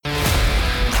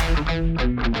You're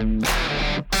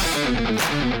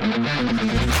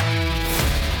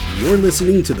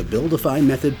listening to the Buildify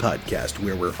Method podcast,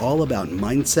 where we're all about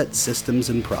mindset, systems,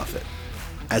 and profit.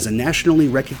 As a nationally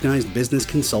recognized business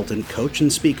consultant, coach,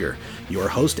 and speaker, your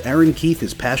host Aaron Keith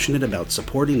is passionate about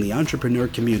supporting the entrepreneur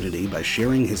community by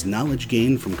sharing his knowledge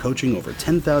gained from coaching over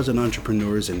 10,000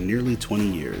 entrepreneurs in nearly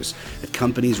 20 years at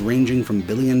companies ranging from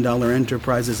billion-dollar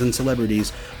enterprises and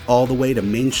celebrities all the way to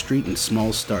Main Street and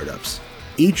small startups.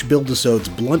 Each Build-A-Sode's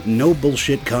blunt,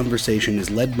 no-bullshit conversation is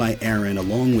led by Aaron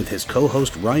along with his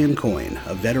co-host Ryan Coyne,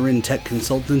 a veteran tech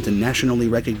consultant and nationally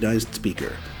recognized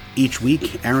speaker. Each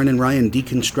week, Aaron and Ryan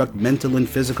deconstruct mental and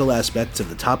physical aspects of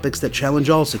the topics that challenge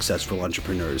all successful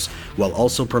entrepreneurs, while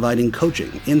also providing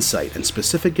coaching, insight, and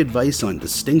specific advice on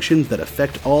distinctions that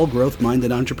affect all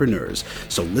growth-minded entrepreneurs.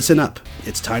 So listen up.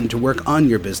 It's time to work on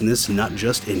your business, not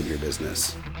just in your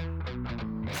business.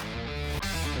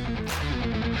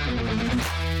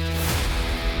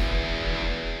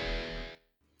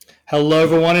 Hello,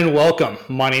 everyone, and welcome.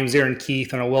 My name is Aaron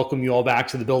Keith, and I welcome you all back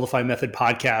to the Buildify Method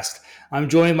podcast. I'm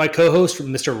joined by my co-host,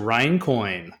 Mr. Ryan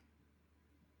Coyne.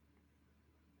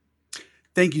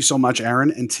 Thank you so much, Aaron.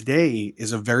 And today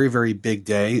is a very, very big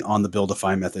day on the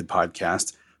Buildify Method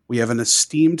podcast. We have an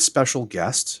esteemed special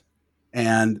guest,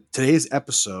 and today's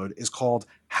episode is called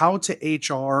How to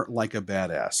HR Like a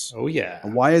Badass. Oh, yeah.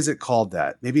 And why is it called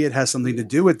that? Maybe it has something to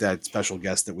do with that special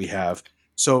guest that we have.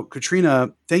 So,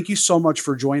 Katrina, thank you so much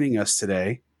for joining us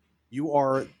today. You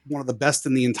are one of the best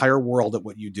in the entire world at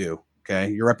what you do. Okay,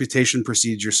 your reputation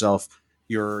precedes yourself.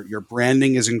 Your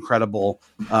branding is incredible.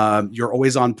 You're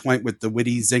always on point with the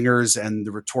witty zingers and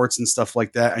the retorts and stuff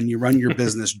like that. And you run your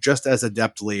business just as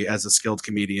adeptly as a skilled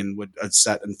comedian would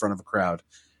set in front of a crowd.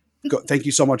 Thank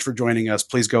you so much for joining us.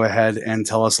 Please go ahead and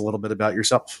tell us a little bit about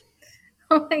yourself.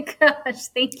 Oh my gosh,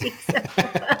 thank you so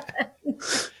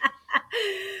much.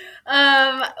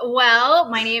 Well,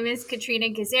 my name is Katrina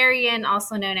Ghazarian,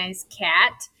 also known as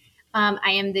Kat.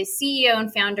 I am the CEO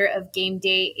and founder of Game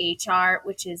Day HR,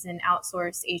 which is an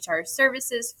outsourced HR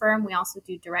services firm. We also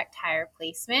do direct hire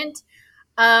placement.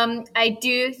 I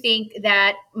do think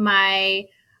that my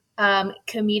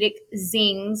comedic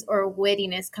zings or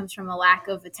wittiness comes from a lack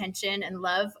of attention and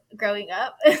love growing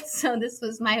up. So this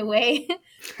was my way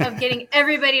of getting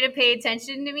everybody to pay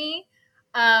attention to me.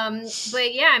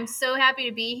 But yeah, I'm so happy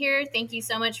to be here. Thank you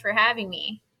so much for having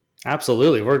me.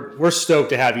 Absolutely. We're stoked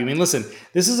to have you. I mean, listen,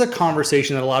 this is a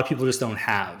conversation that a lot of people just don't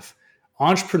have.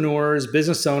 Entrepreneurs,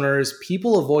 business owners,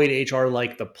 people avoid HR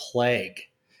like the plague.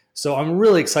 So I'm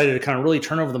really excited to kind of really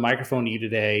turn over the microphone to you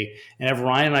today and have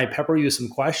Ryan and I pepper you with some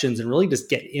questions and really just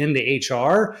get into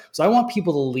HR. So I want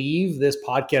people to leave this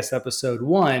podcast episode,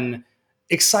 one,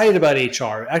 excited about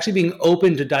HR, actually being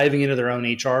open to diving into their own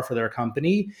HR for their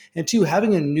company, and two,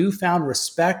 having a newfound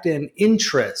respect and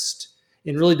interest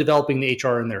in really developing the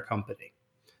HR in their company.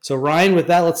 So Ryan, with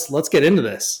that, let's get into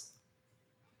this.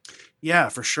 Yeah,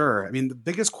 for sure. I mean, the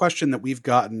biggest question that we've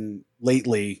gotten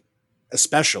lately,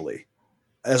 especially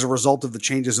as a result of the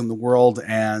changes in the world,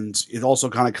 and it also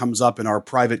kind of comes up in our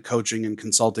private coaching and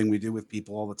consulting we do with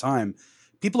people all the time.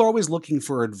 People are always looking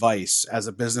for advice as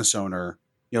a business owner,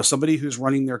 somebody who's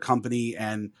running their company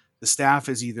and the staff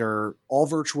is either all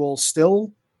virtual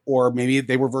still, or maybe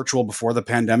they were virtual before the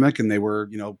pandemic and they were,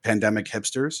 pandemic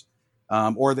hipsters,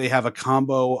 or they have a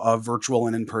combo of virtual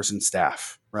and in-person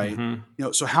staff, right?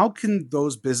 Mm-hmm. So how can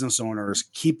those business owners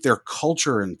keep their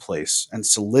culture in place and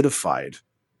solidified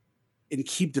and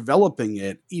keep developing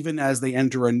it even as they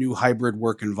enter a new hybrid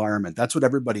work environment? That's what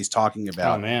everybody's talking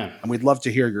about. Oh, man. And we'd love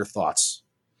to hear your thoughts.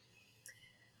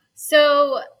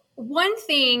 So one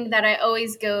thing that I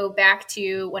always go back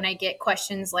to when I get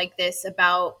questions like this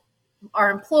about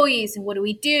our employees and what do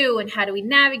we do and how do we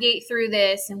navigate through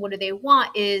this and what do they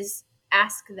want is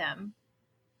ask them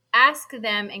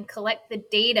and collect the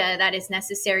data that is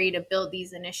necessary to build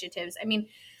these initiatives. I mean,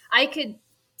 I could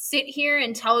sit here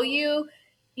and tell you,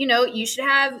 you should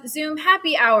have Zoom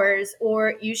happy hours,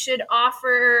 or you should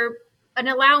offer an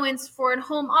allowance for a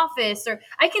home office, or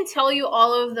I can tell you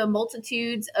all of the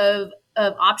multitudes of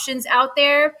options out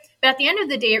there. But at the end of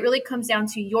the day, it really comes down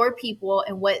to your people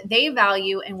and what they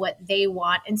value and what they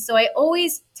want. And so I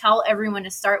always tell everyone to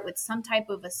start with some type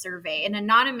of a survey, an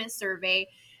anonymous survey,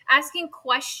 asking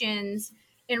questions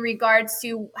in regards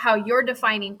to how you're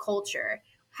defining culture.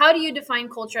 How do you define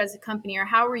culture as a company, or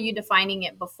how were you defining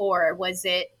it before? Was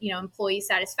it, employee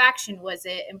satisfaction? Was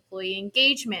it employee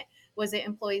engagement? Was it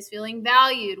employees feeling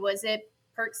valued? Was it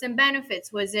perks and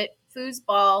benefits? Was it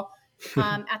foosball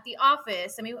at the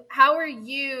office? I mean, how are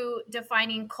you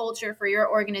defining culture for your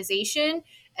organization?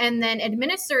 And then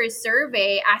administer a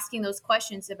survey asking those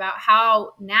questions about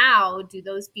how now do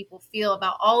those people feel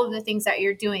about all of the things that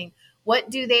you're doing. What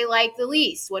do they like the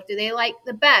least? What do they like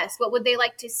the best? What would they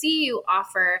like to see you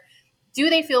offer? Do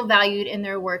they feel valued in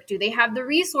their work? Do they have the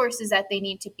resources that they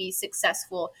need to be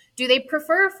successful? Do they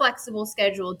prefer a flexible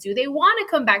schedule? Do they want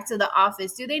to come back to the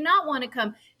office? Do they not want to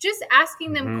come? Just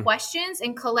asking them questions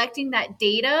and collecting that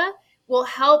data will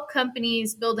help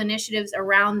companies build initiatives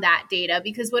around that data,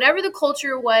 because whatever the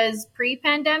culture was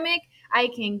pre-pandemic, I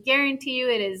can guarantee you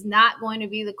it is not going to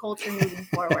be the culture moving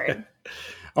forward.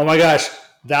 Oh my gosh.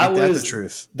 That was the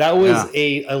truth. That was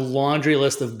a laundry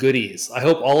list of goodies. I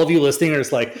hope all of you listening are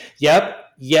just like,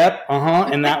 yep,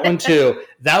 and that one too.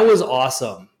 That was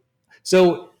awesome.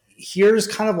 So here's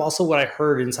kind of also what I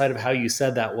heard inside of how you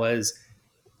said that was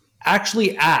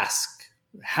actually ask,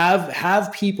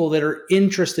 have people that are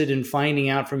interested in finding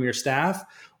out from your staff,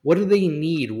 what do they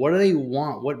need? What do they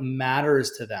want? What matters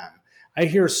to them? I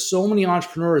hear so many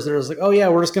entrepreneurs that are like, oh yeah,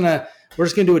 we're just gonna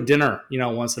do a dinner,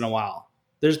 once in a while.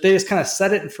 They just kind of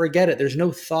set it and forget it. There's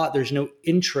no thought. There's no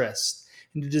interest.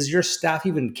 And does your staff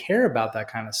even care about that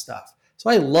kind of stuff? So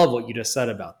I love what you just said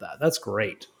about that. That's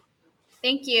great.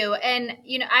 Thank you. And,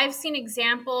 I've seen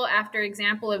example after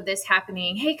example of this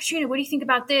happening. Hey, Katrina, what do you think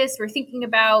about this? We're thinking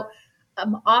about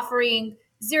offering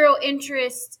zero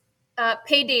interest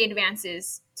payday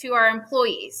advances to our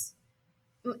employees.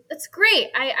 That's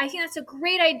great. I think that's a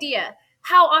great idea.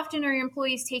 How often are your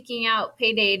employees taking out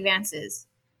payday advances?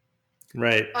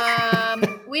 Right.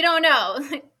 We don't know.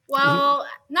 Well,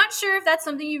 not sure if that's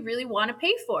something you really want to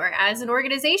pay for as an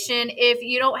organization if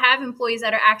you don't have employees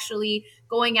that are actually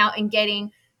going out and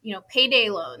getting, payday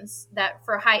loans that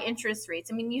for high interest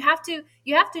rates. I mean, you have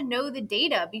to know the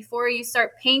data before you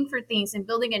start paying for things and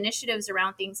building initiatives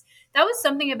around things. That was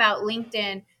something about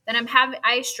LinkedIn that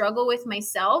I struggle with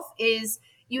myself is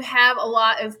you have a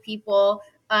lot of people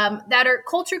that are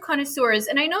culture connoisseurs.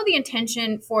 And I know the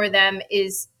intention for them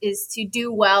is to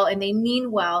do well and they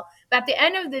mean well. But at the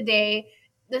end of the day,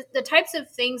 the types of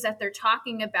things that they're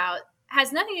talking about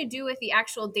has nothing to do with the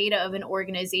actual data of an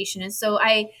organization. And so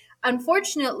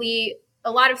unfortunately,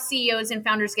 a lot of CEOs and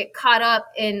founders get caught up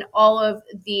in all of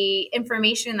the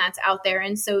information that's out there.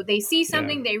 And so they see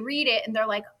something, they read it, and they're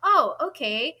like, oh,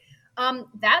 okay,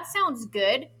 that sounds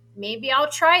good. Maybe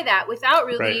I'll try that without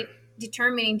really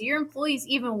determining, do your employees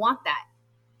even want that?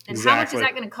 And how much is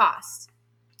that going to cost?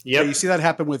 Yeah, you see that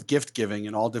happen with gift giving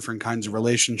and all different kinds of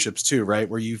relationships too, right?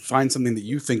 Where you find something that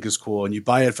you think is cool and you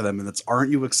buy it for them, and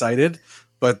aren't you excited?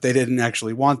 But they didn't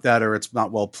actually want that, or it's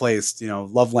not well placed.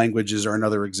 Love languages are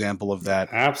another example of that.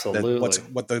 Absolutely.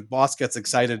 What the boss gets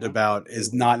excited about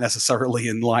is not necessarily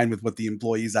in line with what the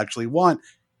employees actually want.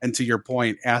 And to your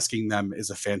point, asking them is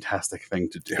a fantastic thing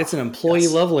to do. It's an employee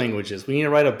love languages. We need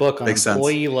to write a book on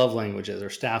employee love languages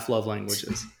or staff love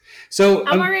languages. So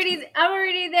I'm already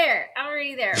there.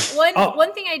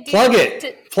 One thing I do.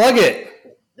 Plug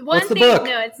it. What's the book?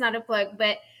 No, it's not a plug.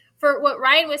 But for what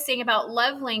Ryan was saying about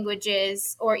love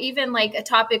languages, or even like a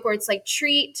topic where it's like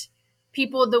treat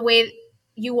people the way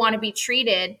you want to be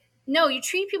treated. No, you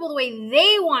treat people the way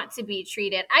they want to be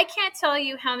treated. I can't tell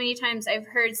you how many times I've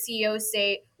heard CEOs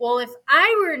say, well, if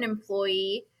I were an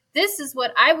employee, this is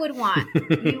what I would want.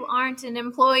 You aren't an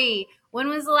employee. When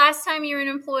was the last time you were an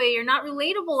employee? You're not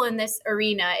relatable in this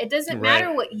arena. It doesn't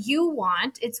matter what you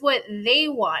want. It's what they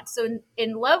want. So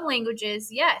in love languages,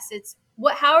 yes, it's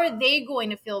how are they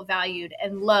going to feel valued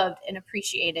and loved and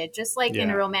appreciated, just like in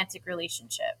a romantic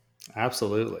relationship.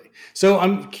 Absolutely. So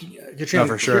Katrina,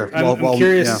 for sure. I'm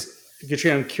curious.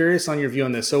 Katrina, I'm curious on your view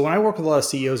on this. So when I work with a lot of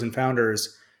CEOs and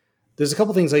founders, there's a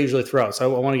couple things I usually throw out.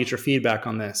 So I want to get your feedback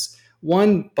on this.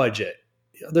 One, budget.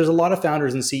 There's a lot of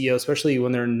founders and CEOs, especially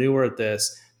when they're newer at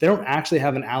this, they don't actually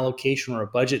have an allocation or a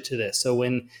budget to this. So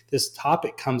when this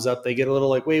topic comes up, they get a little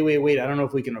like, wait, I don't know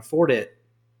if we can afford it.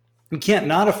 You can't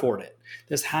not afford it.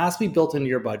 This has to be built into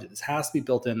your budget. This has to be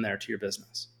built in there to your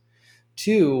business.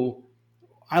 Two,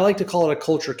 I like to call it a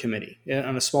culture committee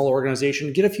on a small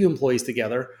organization. Get a few employees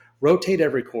together, rotate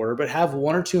every quarter, but have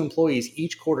one or two employees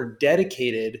each quarter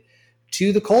dedicated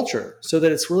to the culture so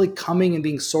that it's really coming and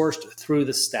being sourced through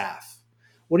the staff.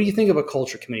 What do you think of a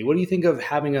culture committee? What do you think of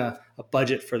having a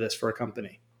budget for this for a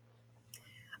company?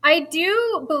 I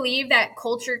do believe that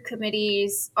culture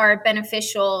committees are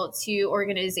beneficial to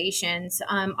organizations.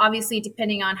 Obviously,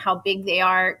 depending on how big they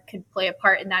are, could play a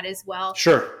part in that as well.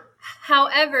 Sure.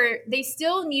 However, they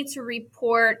still need to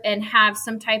report and have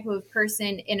some type of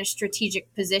person in a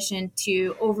strategic position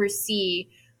to oversee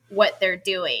what they're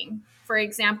doing. For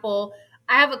example,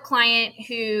 I have a client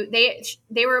who they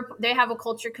have a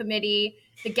culture committee.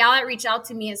 The gal that reached out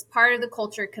to me as part of the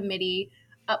culture committee,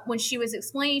 when she was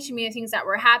explaining to me the things that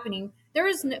were happening,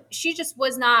 she just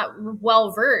was not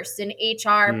well versed in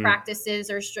HR practices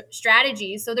or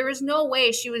strategies. So there was no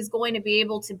way she was going to be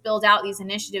able to build out these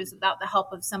initiatives without the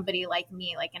help of somebody like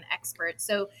me, like an expert.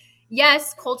 So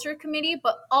yes, culture committee,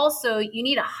 but also you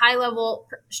need a high level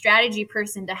strategy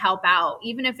person to help out,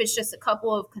 even if it's just a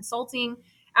couple of consulting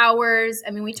hours.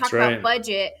 I mean, we talk about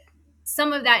budget.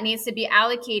 Some of that needs to be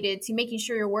allocated to making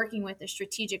sure you're working with a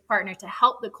strategic partner to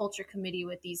help the culture committee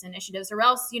with these initiatives, or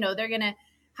else, they're going to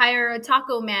hire a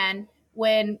taco man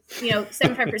when,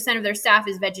 75% of their staff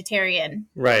is vegetarian.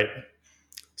 Right.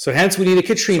 So hence we need a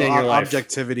Katrina in your life.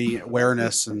 Objectivity,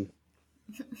 awareness, and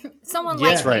someone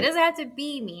like me. It doesn't have to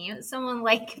be me. It's someone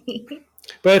like me.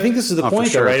 But I think this is the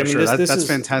point, though, right? I mean, that's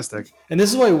fantastic. And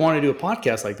this is why we want to do a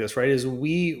podcast like this, right? Is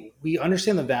we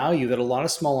understand the value that a lot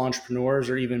of small entrepreneurs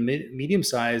or even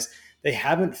medium-sized, they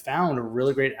haven't found a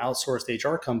really great outsourced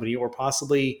HR company or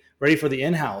possibly ready for the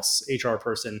in-house HR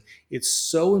person. It's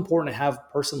so important to have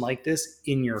a person like this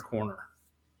in your corner.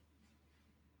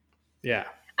 Yeah.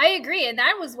 I agree. And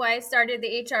that was why I started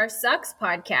the HR Sucks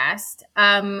podcast,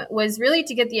 was really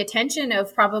to get the attention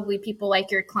of probably people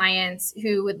like your clients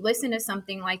who would listen to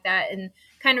something like that and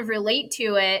kind of relate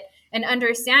to it and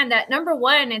understand that, number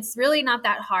one, it's really not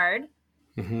that hard.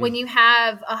 When you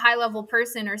have a high level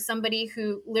person or somebody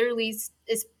who literally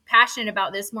is passionate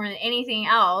about this more than anything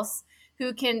else,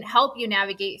 who can help you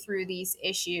navigate through these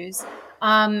issues.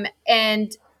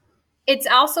 And it's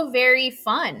also very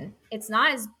fun. It's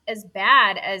not as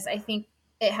bad as I think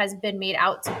it has been made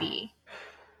out to be.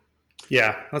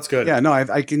 Yeah, that's good. Yeah, no,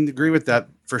 I can agree with that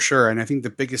for sure. And I think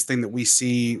the biggest thing that we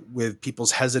see with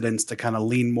people's hesitance to kind of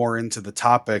lean more into the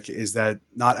topic is that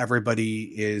not everybody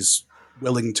is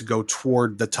willing to go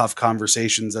toward the tough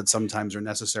conversations that sometimes are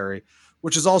necessary,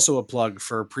 which is also a plug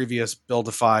for previous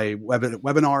Buildify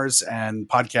webinars and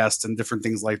podcasts and different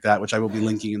things like that, which I will be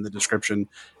linking in the description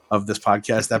of this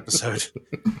podcast episode.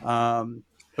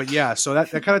 But yeah, so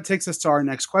that kind of takes us to our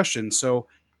next question. So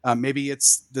maybe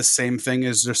it's the same thing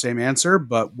as the same answer,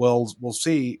 but we'll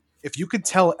see. If you could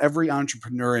tell every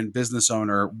entrepreneur and business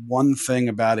owner one thing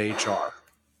about HR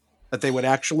that they would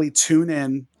actually tune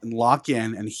in and lock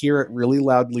in and hear it really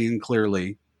loudly and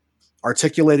clearly,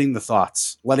 articulating the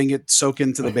thoughts, letting it soak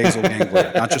into the basal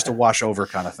ganglia, not just a wash over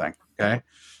kind of thing. Okay.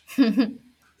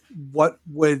 What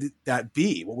would that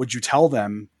be? What would you tell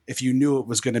them if you knew it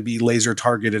was going to be laser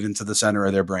targeted into the center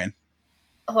of their brain?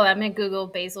 Oh, I'm going to Google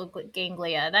basal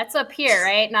ganglia. That's up here,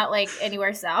 right? Not like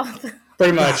anywhere south.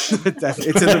 Pretty much. It's in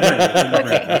the brain.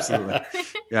 Okay. Absolutely.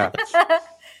 Yeah.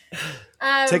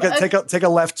 Take a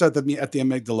left at the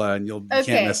amygdala and you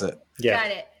can't miss it. Yeah.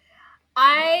 Got it.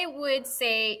 I would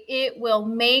say it will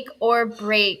make or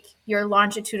break your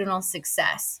longitudinal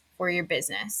success for your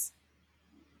business.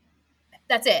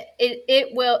 That's it.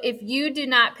 It will, if you do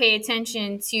not pay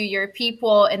attention to your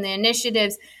people and the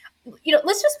initiatives,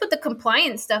 let's just put the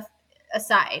compliance stuff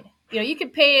aside. You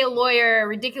could pay a lawyer a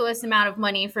ridiculous amount of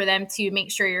money for them to make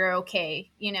sure you're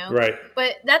okay, Right.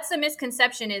 But that's the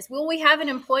misconception is, will we have an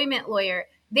employment lawyer?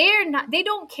 They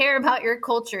don't care about your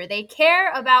culture. They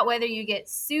care about whether you get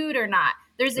sued or not.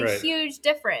 There's a huge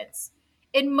difference.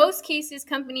 In most cases,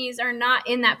 companies are not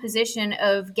in that position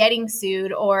of getting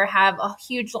sued or have a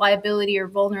huge liability or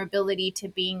vulnerability to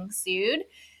being sued.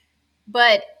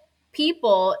 But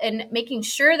people and making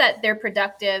sure that they're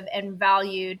productive and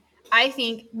valued, I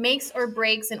think, makes or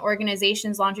breaks an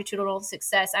organization's longitudinal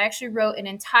success. I actually wrote an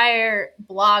entire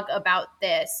blog about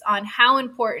this on how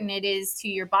important it is to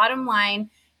your bottom line,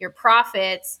 your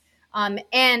profits,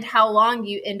 and how long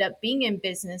you end up being in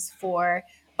business for,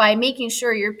 by making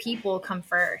sure your people come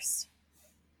first.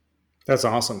 That's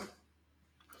awesome.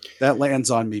 That lands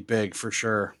on me big for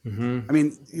sure. Mm-hmm. I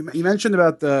mean, you mentioned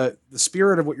about the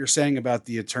spirit of what you're saying about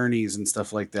the attorneys and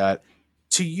stuff like that.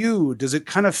 To you, does it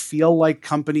kind of feel like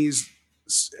companies,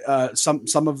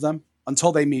 some of them,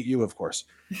 until they meet you, of course,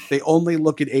 they only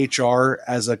look at HR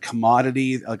as a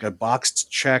commodity, like a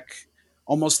boxed check,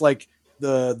 almost like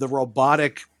the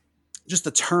robotic, just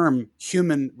the term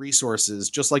human resources,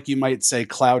 just like you might say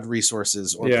cloud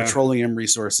resources or petroleum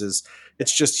resources.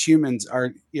 It's just humans.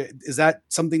 Is that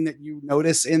something that you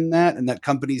notice in that, and that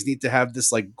companies need to have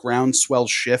this like groundswell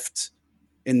shift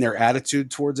in their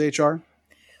attitude towards HR?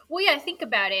 Well, yeah, think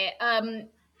about it.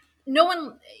 No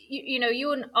one,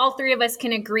 you and all three of us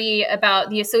can agree about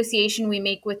the association we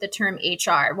make with the term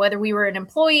HR, whether we were an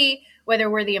employee, whether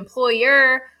we're the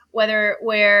employer, whether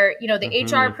we're, the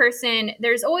HR person.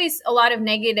 There's always a lot of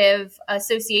negative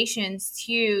associations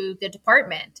to the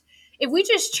department. if we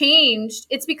just changed,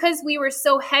 it's because we were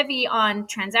so heavy on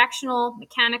transactional,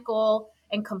 mechanical,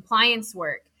 and compliance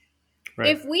work. Right.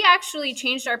 If we actually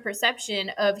changed our perception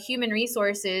of human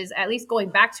resources, at least going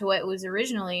back to what it was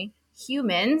originally,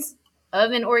 humans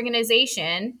of an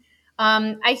organization,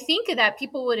 I think that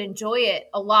people would enjoy it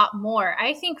a lot more.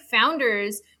 I think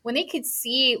founders, when they could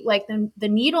see like the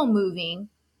needle moving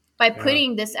by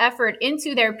putting this effort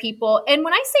into their people. And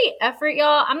when I say effort,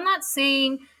 y'all, I'm not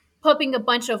saying pumping a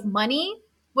bunch of money.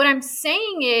 What I'm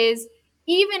saying is,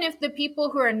 even if the people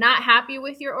who are not happy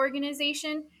with your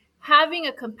organization, having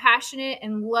a compassionate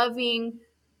and loving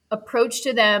approach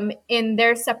to them in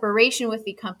their separation with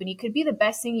the company could be the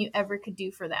best thing you ever could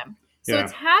do for them. So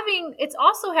it's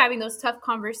also having those tough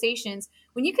conversations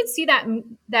when you can see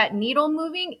that needle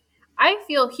moving. I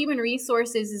feel human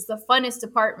resources is the funnest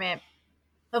department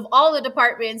of all the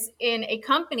departments in a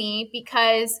company,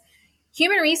 because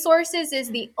human resources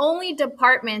is the only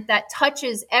department that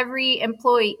touches every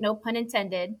employee, no pun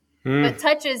intended, but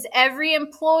touches every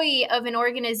employee of an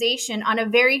organization on a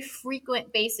very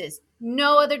frequent basis.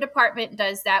 No other department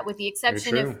does that, with the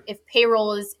exception if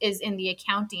payroll is in the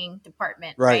accounting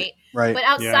department, right? But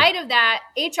outside of that,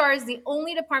 HR is the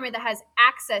only department that has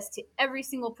access to every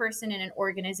single person in an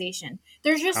organization.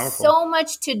 There's just so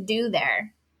much to do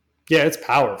there. Yeah, it's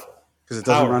powerful. Because it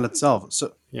doesn't run itself.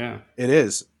 So it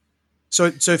is. So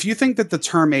if you think that the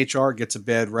term HR gets a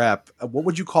bad rep, what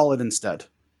would you call it instead?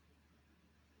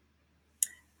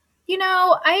 You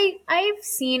know, I've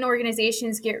seen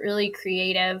organizations get really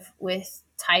creative with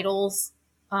titles,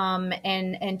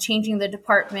 and changing the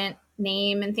department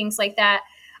name and things like that.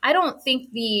 I don't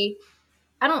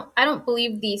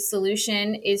believe the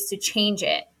solution is to change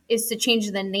it, is to change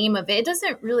the name of it. It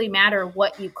doesn't really matter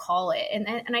what you call it.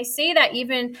 And I say that,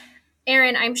 even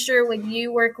Aaron, I'm sure when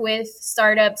you work with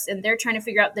startups and they're trying to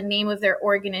figure out the name of their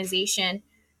organization,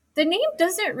 the name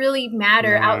doesn't really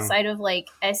matter outside of like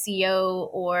SEO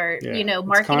or,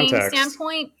 marketing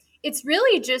standpoint. It's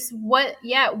really just what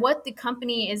the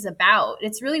company is about.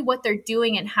 It's really what they're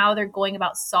doing and how they're going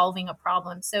about solving a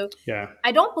problem. So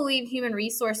I don't believe human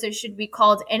resources should be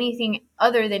called anything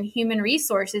other than human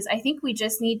resources. I think we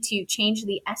just need to change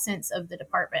the essence of the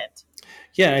department.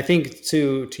 Yeah, I think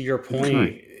to your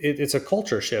point, it's a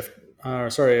culture shift.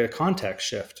 A context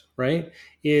shift, right?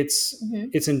 It's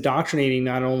indoctrinating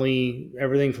not only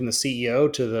everything from the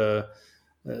CEO to the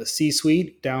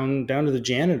C-suite down to the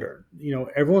janitor.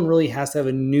 Everyone really has to have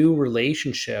a new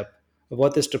relationship of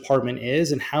what this department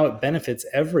is and how it benefits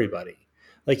everybody.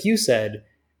 Like you said,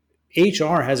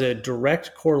 HR has a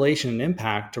direct correlation and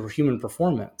impact to human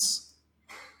performance.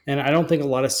 And I don't think a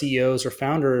lot of CEOs or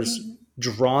founders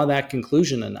draw that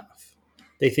conclusion enough.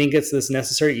 They think it's this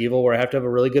necessary evil where I have to have a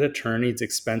really good attorney. It's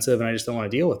expensive and I just don't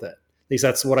want to deal with it. At least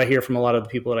that's what I hear from a lot of the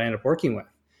people that I end up working with,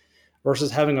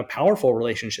 versus having a powerful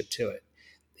relationship to it.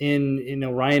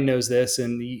 And Ryan knows this,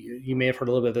 and you may have heard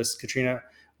a little bit of this, Katrina.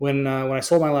 When I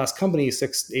sold my last company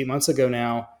 6-8 months ago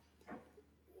now,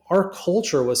 our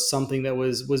culture was something that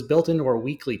was built into our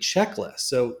weekly checklist.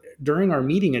 So during our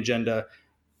meeting agenda,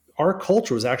 our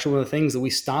culture was actually one of the things that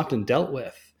we stopped and dealt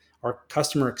with. Our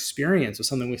customer experience was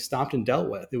something we stopped and dealt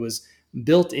with. It was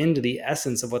built into the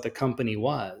essence of what the company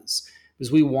was,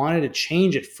 because we wanted to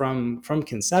change it from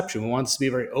conception. We wanted this to be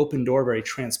a very open door, very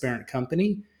transparent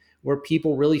company where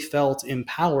people really felt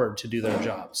empowered to do their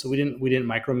job. So we didn't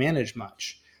micromanage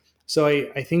much. So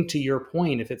I think, to your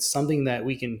point, if it's something that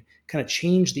we can kind of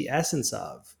change the essence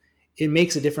of, it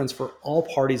makes a difference for all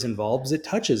parties involved, because it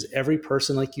touches every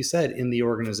person, like you said, in the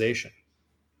organization.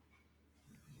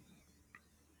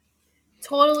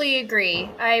 Totally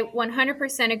agree. I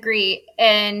 100% agree.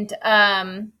 And,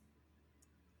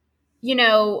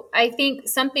 I think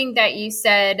something that you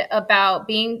said about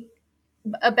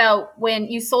when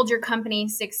you sold your company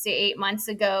 6 to 8 months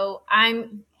ago,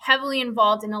 I'm heavily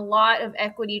involved in a lot of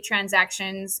equity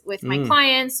transactions with my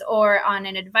clients, or on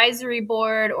an advisory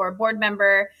board or a board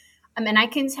member. And I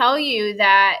can tell you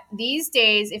that these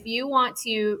days, if you want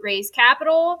to raise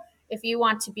capital, if you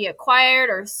want to be acquired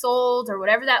or sold or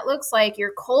whatever that looks like,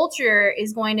 your culture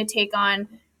is going to take on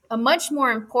a much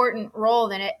more important role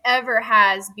than it ever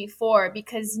has before,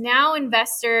 because now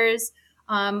investors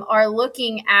are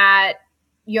looking at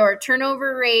your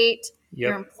turnover rate,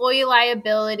 your employee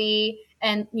liability,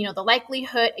 and the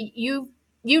likelihood you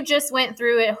just went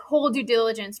through a whole due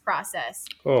diligence process.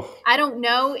 I don't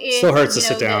know if still hurts to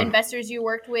sit down. The investors you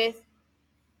worked with,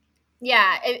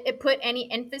 it put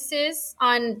any emphasis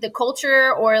on the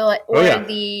culture or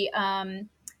the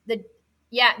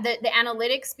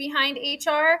analytics behind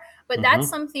HR. But that's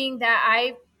something that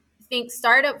I think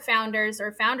startup founders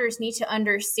or founders need to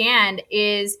understand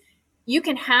is you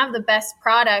can have the best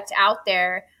product out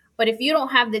there, but if you don't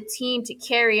have the team to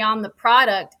carry on the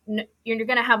product, you're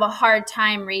going to have a hard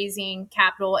time raising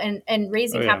capital and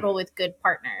raising capital with good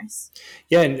partners.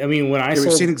 Yeah. And I mean,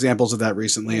 we've seen examples of that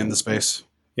recently in the space.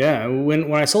 Yeah.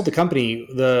 When I sold the company,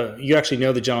 you actually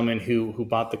know the gentleman who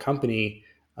bought the company.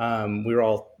 We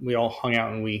all hung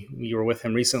out and you were with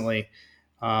him recently.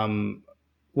 One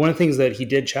of the things that he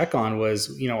did check on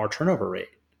was, our turnover rate.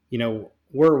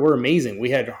 We're amazing. We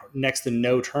had next to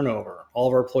no turnover. All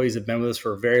of our employees have been with us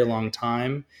for a very long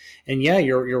time. And yeah,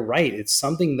 you're right. It's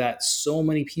something that so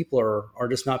many people are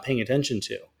just not paying attention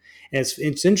to. And it's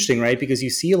interesting, right? Because you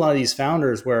see a lot of these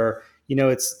founders where,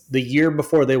 it's the year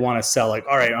before they want to sell, like,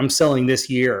 all right, I'm selling this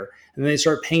year. And then they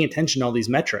start paying attention to all these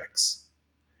metrics.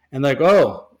 And like,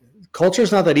 oh, culture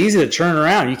is not that easy to turn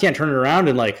around. You can't turn it around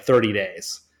in like 30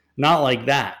 days. Not like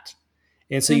that.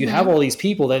 And so you have all these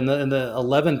people that in the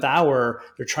 11th hour,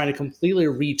 they're trying to completely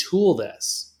retool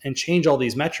this and change all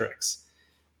these metrics.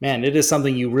 Man, it is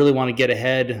something you really want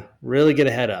to really get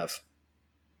ahead of.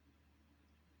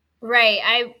 Right.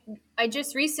 I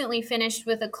just recently finished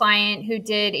with a client who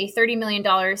did a $30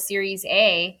 million Series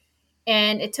A,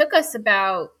 and it took us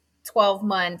about 12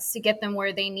 months to get them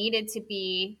where they needed to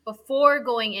be before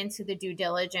going into the due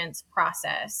diligence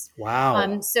process.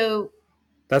 Wow. So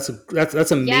that's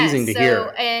amazing to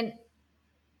hear. And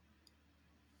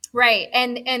right.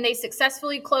 And they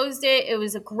successfully closed it. It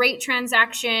was a great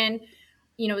transaction.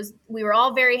 We were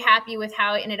all very happy with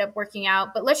how it ended up working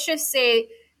out. But let's just say,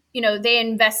 they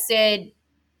invested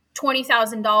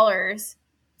 $20,000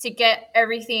 to get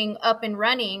everything up and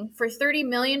running for $30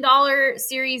 million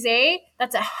Series A.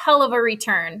 That's a hell of a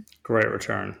return. Great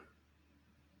return.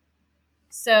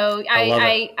 So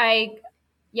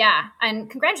yeah. And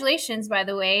congratulations, by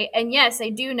the way. And yes, I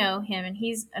do know him, and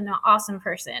he's an awesome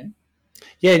person.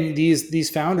 Yeah. And these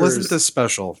founders. Wasn't this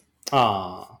special?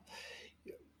 The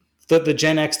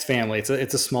Gen X family, it's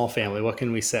a small family. What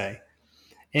can we say?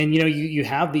 And you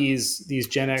have these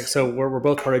Gen X. So we're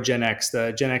both part of Gen X.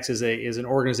 The Gen X is an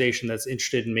organization that's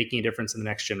interested in making a difference in the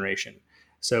next generation.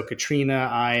 So Katrina,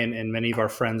 I, and many of our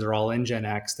friends are all in Gen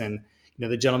X. And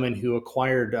the gentleman who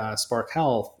acquired Spark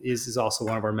Health is also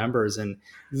one of our members and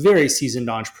very seasoned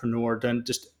entrepreneur, done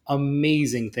just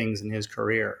amazing things in his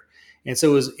career. And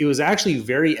so it was actually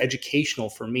very educational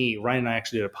for me. Ryan and I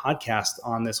actually did a podcast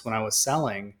on this when I was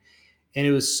selling. And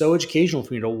it was so educational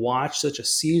for me to watch such a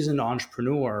seasoned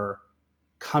entrepreneur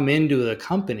come into the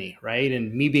company, right?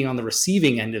 And me being on the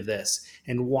receiving end of this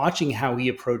and watching how he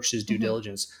approached his due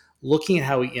diligence, looking at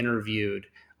how he interviewed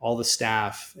all the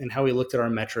staff and how he looked at our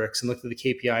metrics and looked at the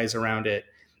KPIs around it.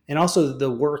 And also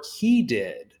the work he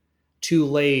did to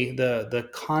lay the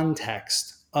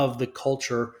context of the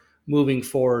culture moving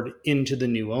forward into the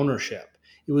new ownership.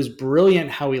 It was brilliant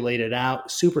how he laid it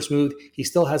out, super smooth. He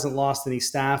still hasn't lost any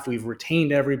staff. We've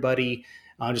retained everybody.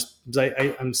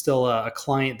 I'm still a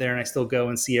client there, and I still go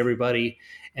and see everybody.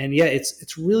 And yeah,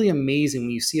 it's really amazing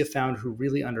when you see a founder who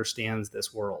really understands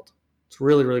this world. It's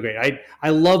really, really great. I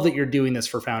love that you're doing this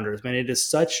for founders, man. It is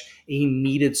such a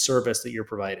needed service that you're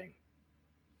providing.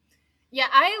 Yeah,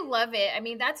 I love it. I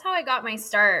mean, that's how I got my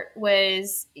start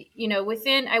was,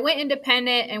 I went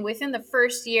independent, and within the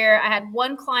first year, I had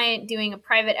one client doing a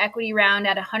private equity round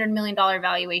at $100 million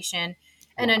valuation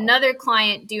and another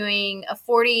client doing a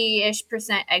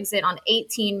 40-ish% exit on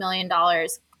 $18 million.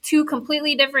 Two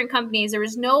completely different companies. There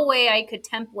was no way I could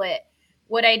template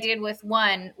what I did with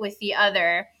one with the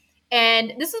other.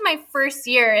 And this was my first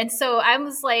year. And so I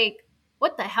was like,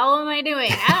 what the hell am I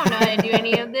doing? I don't know how to do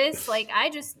any of this. Like,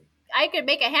 I could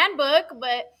make a handbook,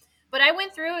 but I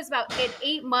went through, it was about an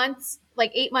 8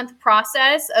 month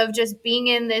process of just being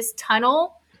in this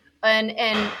tunnel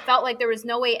and felt like there was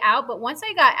no way out. But once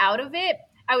I got out of it,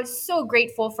 I was so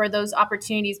grateful for those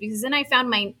opportunities because then I found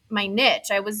my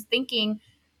niche. I was thinking,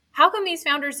 how come these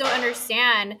founders don't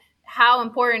understand how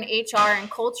important HR and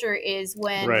culture is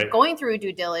when going through a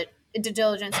due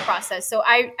diligence process? So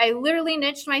I literally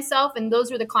niched myself, and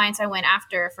those were the clients I went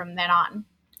after from then on.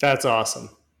 That's awesome.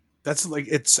 That's like,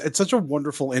 it's such a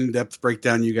wonderful in-depth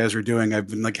breakdown you guys are doing. I've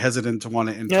been hesitant to want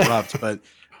to interrupt, but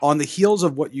on the heels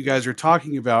of what you guys are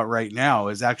talking about right now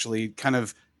is actually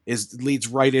leads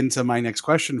right into my next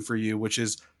question for you, which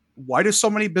is, why do so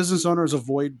many business owners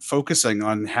avoid focusing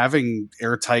on having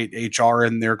airtight HR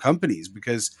in their companies?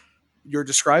 Because you're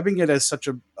describing it as such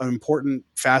an important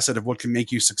facet of what can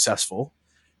make you successful.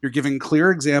 You're giving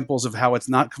clear examples of how it's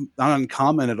not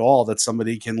uncommon at all that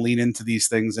somebody can lean into these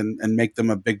things and make them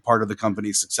a big part of the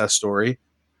company's success story.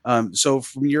 So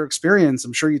from your experience,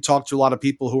 I'm sure you talk to a lot of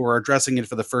people who are addressing it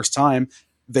for the first time.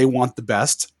 They want the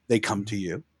best. They come to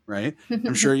you. right?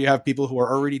 I'm sure you have people who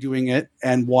are already doing it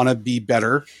and want to be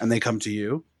better, and they come to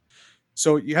you.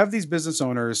 So you have these business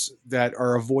owners that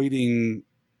are avoiding,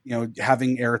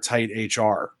 having airtight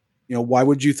HR. Why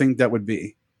would you think that would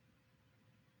be?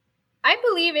 I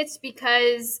believe it's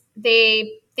because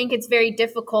they think it's very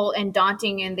difficult and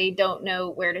daunting and they don't know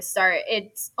where to start.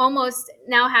 It's almost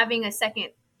now having a second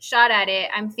shot at it.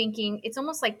 I'm thinking it's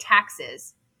almost like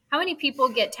taxes. How many people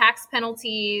get tax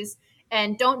penalties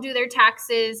and don't do their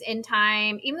taxes in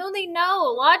time, even though they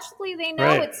know, logically, they know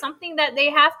Right. it's something that they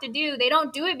have to do? They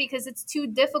don't do it because it's too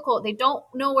difficult. They don't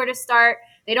know where to start.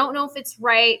 They don't know if it's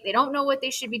right. They don't know what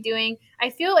they should be doing. I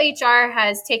feel HR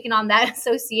has taken on that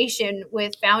association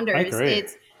with I founders. agree.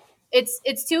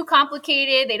 It's too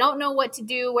complicated. They don't know what to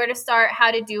do, where to start, how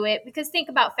to do it. Because think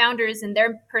about founders and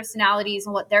their personalities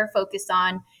and what they're focused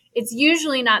on. It's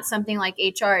usually not something like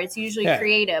HR. It's usually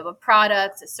creative, a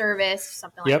product, a service,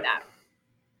 something like that.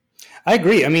 I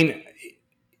agree. I mean,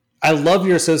 I love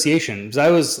your association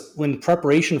because when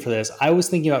preparation for this, I was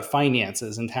thinking about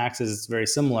finances and taxes. It's very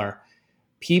similar.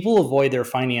 People avoid their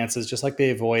finances just like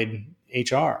they avoid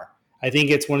HR. I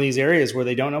think it's one of these areas where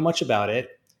they don't know much about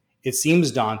it. It seems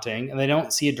daunting, and they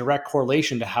don't see a direct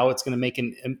correlation to how it's going to make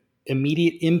an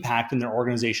immediate impact in their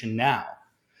organization now.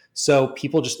 So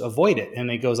people just avoid it, and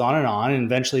it goes on, and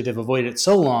eventually they've avoided it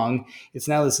so long, it's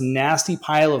now this nasty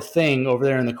pile of thing over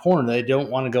there in the corner that they don't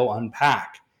want to go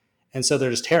unpack. And so they're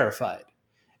just terrified.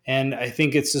 And I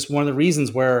think it's just one of the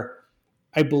reasons where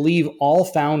I believe all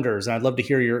founders, and I'd love to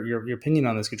hear your opinion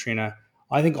on this, Katrina.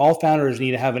 I think all founders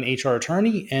need to have an HR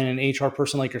attorney and an HR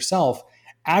person like yourself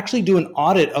actually do an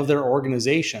audit of their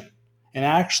organization and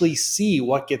actually see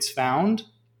what gets found.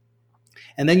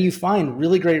 And then you find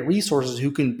really great resources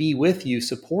who can be with you,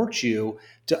 support you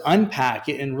to unpack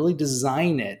it and really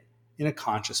design it in a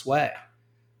conscious way.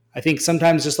 I think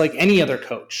sometimes, just like any other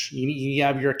coach, you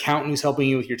have your accountant who's helping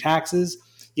you with your taxes.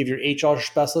 You have your HR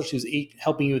specialist who's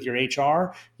helping you with your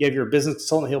HR. You have your business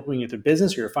consultant helping you with your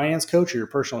business, or your finance coach, or your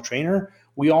personal trainer.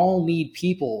 We all need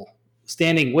people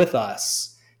standing with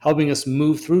us, helping us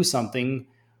move through something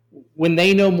when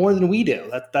they know more than we do.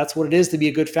 That's what it is to be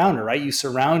a good founder, right? You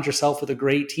surround yourself with a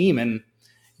great team, and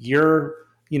you're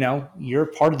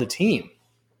part of the team.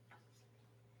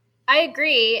 I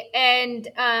agree. And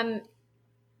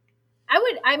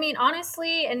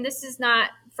honestly, and this is not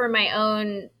for my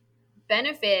own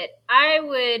benefit, I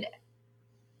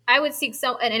would seek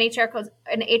an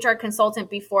HR consultant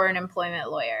before an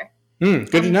employment lawyer.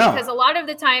 Good to know. Because a lot of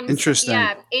the times, Interesting.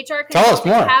 HR consultants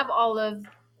have all of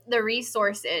the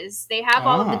resources. They have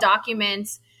all of the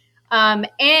documents.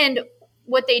 And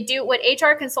what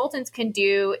HR consultants can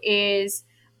do is,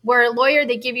 where a lawyer,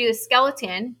 they give you a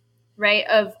skeleton, right,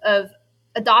 of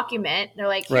a document. They're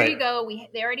like, here you go.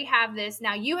 They already have this.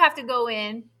 Now you have to go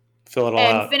in, fill it all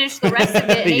and out, finish the rest of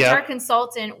it. An HR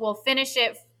consultant will finish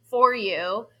it for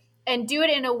you and do it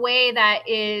in a way that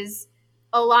is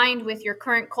aligned with your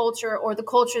current culture or the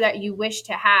culture that you wish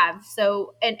to have.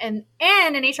 So, and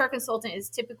an HR consultant is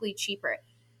typically cheaper.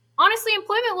 Honestly,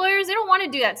 employment lawyers, they don't want to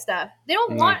do that stuff. They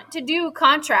don't want to do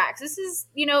contracts. This is,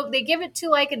 they give it to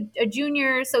like a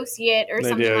junior associate or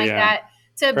something that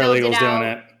to build it out. Doing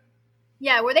it.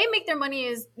 Yeah, where they make their money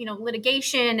is,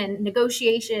 litigation and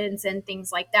negotiations and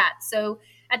things like that. So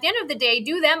at the end of the day,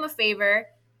 do them a favor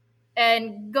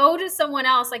and go to someone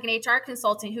else like an HR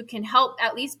consultant who can help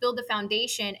at least build the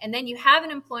foundation. And then you have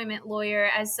an employment lawyer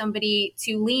as somebody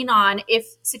to lean on if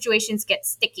situations get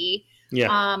sticky.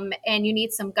 And you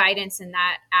need some guidance in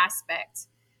that aspect.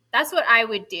 That's what I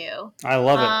would do. I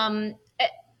love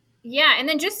it. Yeah. And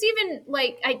then just even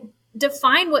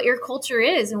define what your culture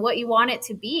is and what you want it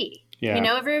to be.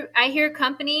 Yeah. I hear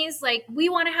companies like, we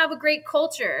want to have a great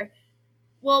culture.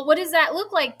 Well, what does that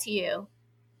look like to you?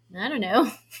 I don't know.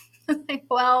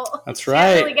 Well, that's you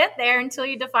right. can't really get there until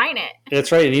you define it. That's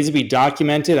right. It needs to be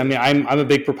documented. I mean, I'm a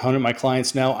big proponent. My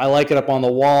clients know. I like it up on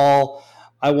the wall.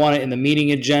 I want it in the meeting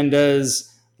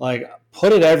agendas. Like,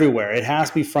 put it everywhere. It has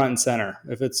to be front and center.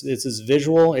 If it's as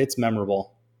visual, it's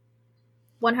memorable.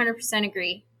 100%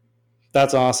 agree.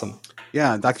 That's awesome.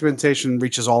 Yeah, documentation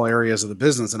reaches all areas of the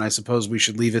business, and I suppose we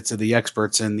should leave it to the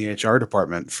experts in the HR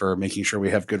department for making sure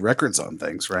we have good records on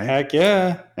things, right? Heck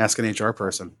yeah. Ask an HR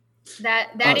person.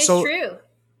 That is true.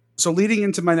 So leading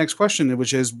into my next question,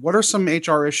 which is, what are some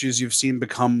HR issues you've seen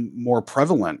become more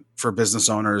prevalent for business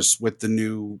owners with the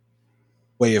new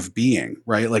way of being,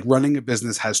 right? Like, running a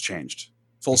business has changed,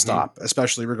 full stop,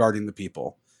 especially regarding the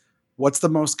people. What's the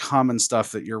most common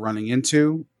stuff that you're running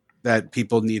into that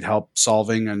people need help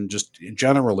solving? And just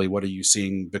generally, what are you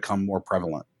seeing become more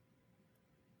prevalent?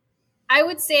 I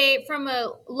would say from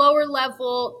a lower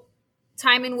level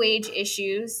time and wage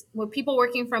issues. With people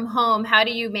working from home, how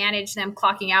do you manage them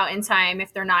clocking out in time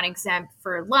if they're not exempt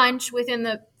for lunch within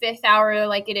the 5th hour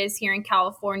like it is here in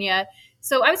California?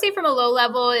 So I would say from a low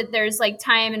level, there's like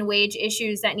time and wage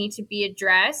issues that need to be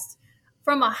addressed.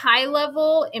 From a high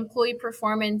level, employee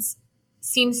performance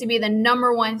seems to be the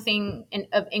number one thing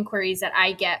of inquiries that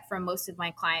I get from most of my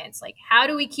clients. Like, how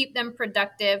do we keep them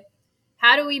productive?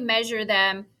 How do we measure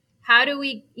them? How do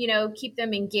we, keep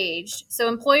them engaged? So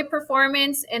employee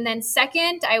performance. And then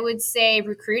second, I would say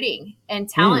recruiting and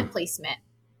talent placement.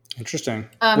 Interesting.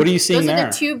 What are you seeing there? Those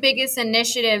are the two biggest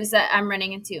initiatives that I'm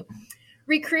running into.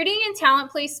 Recruiting and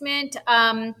talent placement,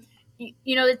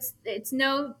 it's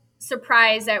no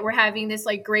surprise that we're having this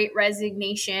like great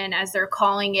resignation, as they're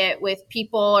calling it, with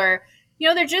people, or,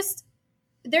 they're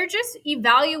just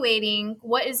evaluating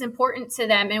what is important to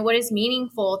them and what is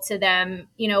meaningful to them,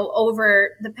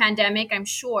 over the pandemic, I'm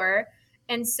sure.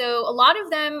 And so a lot of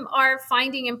them are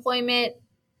finding employment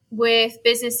with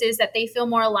businesses that they feel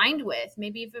more aligned with,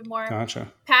 maybe even more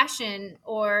passion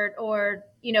or,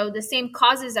 the same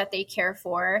causes that they care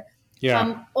for.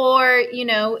 Yeah. Or,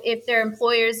 if their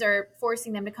employers are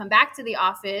forcing them to come back to the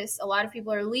office, a lot of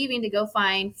people are leaving to go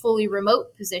find fully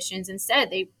remote positions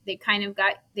instead. They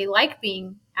like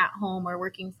being at home or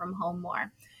working from home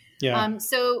more. Yeah.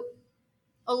 So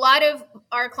a lot of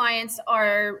our clients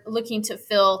are looking to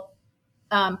fill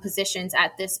positions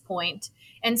at this point.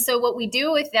 And so what we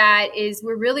do with that is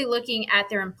we're really looking at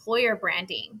their employer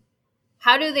branding.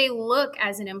 How do they look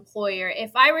as an employer?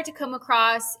 If I were to come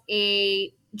across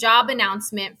a job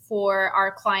announcement for our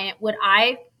client, would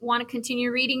I want to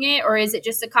continue reading it? Or is it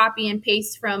just a copy and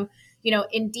paste from,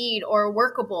 Indeed or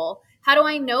Workable? How do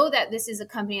I know that this is a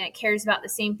company that cares about the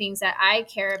same things that I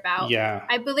care about? Yeah.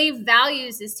 I believe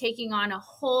values is taking on a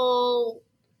whole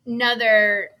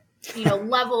nother,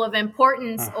 level of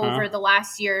importance over the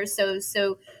last year or so.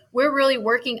 So we're really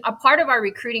working, a part of our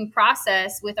recruiting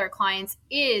process with our clients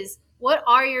is, what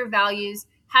are your values?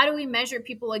 How do we measure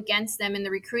people against them in the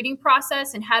recruiting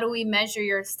process? And how do we measure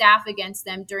your staff against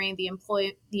them during the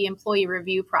employee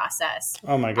review process?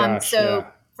 Oh my gosh.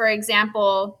 For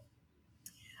example,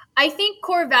 I think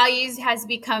core values has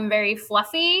become very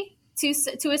fluffy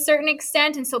to a certain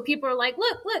extent. And so people are like,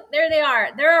 look, there they are.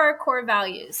 There are our core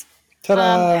values.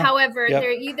 However,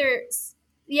 they're either,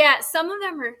 some of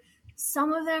them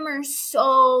are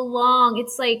so long.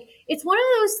 It's like, it's one of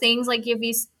those things, like if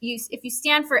you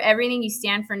stand for everything, you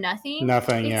stand for nothing.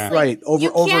 Nothing. Yeah. Like, right.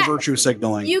 Over virtue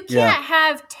signaling. You can't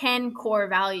have 10 core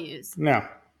values. No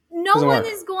one work.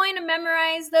 is going to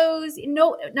memorize those.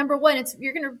 No, number one,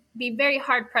 you're going to be very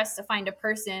hard pressed to find a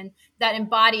person that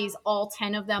embodies all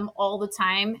 10 of them all the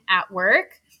time at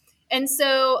work. And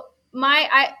so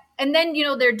and then,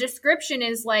 their description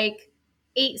is like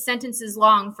 8 sentences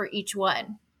long for each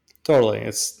one. Totally.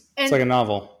 It's like a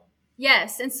novel.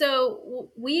 Yes. And so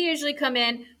we usually come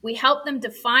in, we help them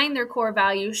define their core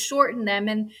values, shorten them.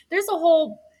 And there's a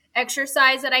whole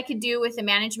exercise that I could do with the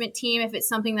management team if it's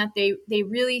something that they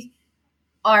really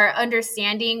are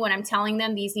understanding when I'm telling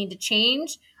them these need to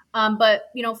change. But,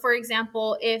 for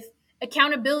example, if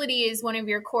accountability is one of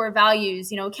your core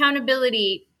values,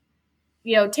 accountability,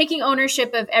 taking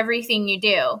ownership of everything you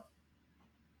do,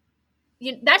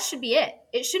 that should be it.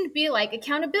 It shouldn't be like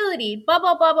accountability, blah,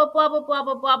 blah, blah, blah, blah, blah, blah,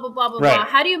 blah, blah, blah, blah, blah, right. blah.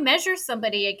 How do you measure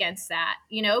somebody against that?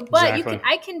 But exactly.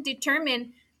 I can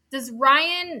determine, does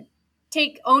Ryan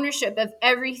take ownership of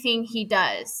everything he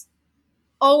does?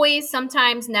 Always,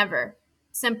 sometimes, never.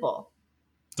 Simple.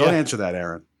 Don't answer that,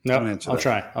 Aaron. No, I'll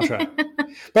try.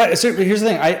 But here's the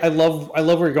thing. I love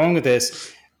where you're going with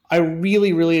this. I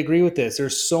really, really agree with this.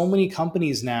 There's so many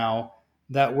companies now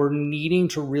that we're needing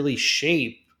to really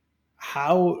shape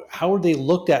how are they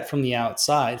looked at from the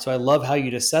outside. So I love how you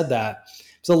just said that.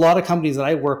 So a lot of companies that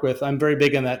I work with, I'm very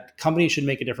big on that. Companies should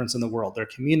make a difference in the world, their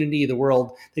community, the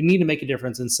world. They need to make a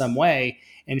difference in some way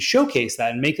and showcase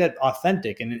that and make that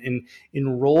authentic and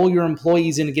enroll your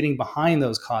employees into getting behind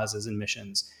those causes and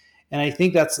missions. And I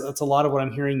think that's a lot of what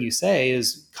I'm hearing you say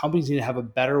is companies need to have a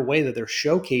better way that they're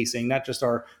showcasing not just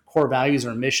our core values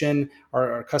or mission,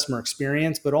 our customer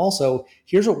experience, but also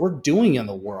here's what we're doing in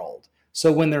the world. So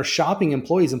when they're shopping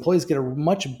employees get a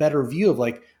much better view of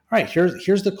like, all right,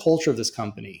 here's the culture of this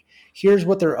company. Here's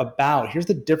what they're about. Here's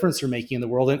the difference they're making in the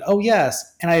world. And oh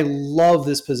yes, and I love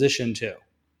this position too.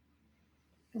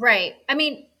 Right. I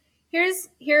mean,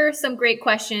 here are some great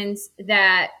questions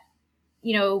that,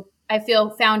 I feel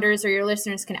founders or your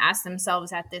listeners can ask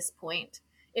themselves at this point.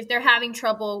 If they're having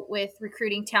trouble with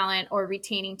recruiting talent or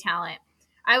retaining talent,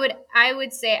 I would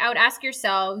ask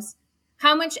yourselves,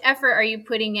 how much effort are you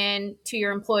putting in to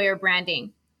your employer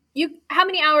branding? how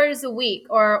many hours a week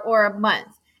or a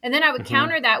month? And then I would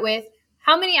counter that with,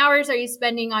 how many hours are you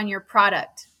spending on your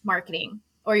product marketing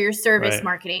or your service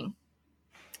marketing?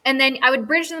 And then I would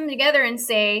bridge them together and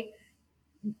say,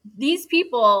 these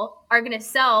people are going to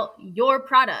sell your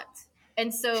product.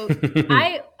 And so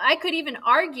I could even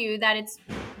argue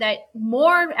that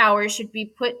more hours should be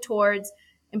put towards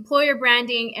employer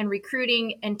branding and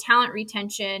recruiting and talent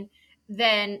retention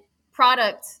than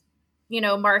product,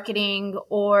 marketing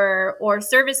or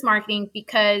service marketing,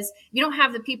 because if you don't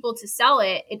have the people to sell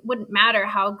it, it wouldn't matter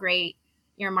how great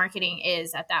your marketing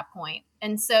is at that point.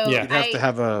 And so you'd have to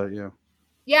have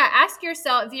ask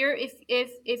yourself,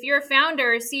 if you're a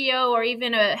founder, a CEO, or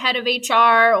even a head of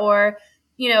HR, or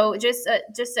just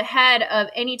a head of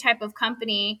any type of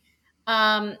company,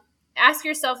 ask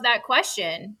yourself that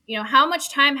question. How much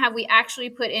time have we actually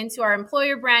put into our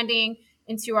employer branding,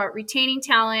 into our retaining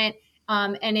talent,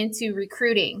 and into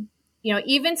recruiting?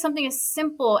 Even something as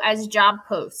simple as job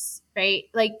posts, right?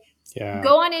 Like,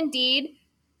 go on Indeed,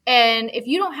 and if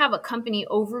you don't have a company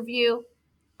overview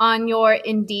on your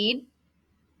Indeed,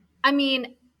 I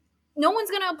mean, no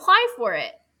one's going to apply for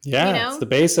it. Yeah, it's the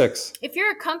basics. If you're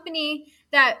a company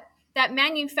that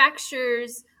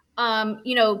manufactures,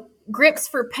 grips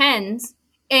for pens,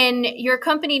 and your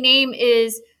company name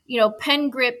is,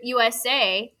 Pen Grip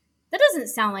USA, that doesn't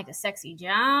sound like a sexy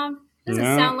job. Doesn't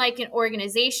sound like an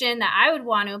organization that I would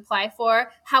want to apply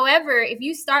for. However, if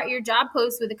you start your job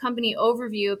post with a company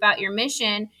overview about your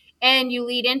mission, and you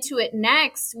lead into it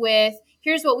next with,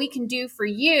 here's what we can do for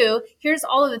you. Here's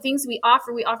all of the things we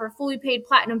offer. We offer fully paid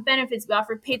platinum benefits. We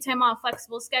offer paid time off,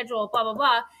 flexible schedule, blah, blah,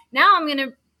 blah. Now I'm going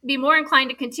to be more inclined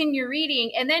to continue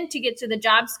reading and then to get to the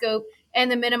job scope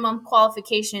and the minimum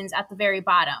qualifications at the very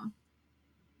bottom.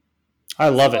 I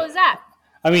love it. Simple as that.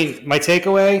 I mean, my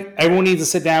takeaway, everyone needs to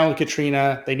sit down with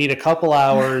Katrina. They need a couple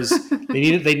hours. they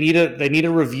need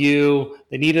a review.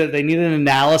 They need an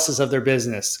analysis of their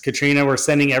business. Katrina, we're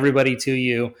sending everybody to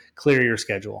you. Clear your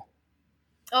schedule.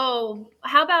 Oh,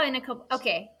 how about in a couple?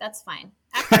 Okay, that's fine.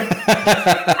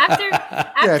 After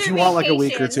yeah, if you want like a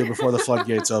week or two before the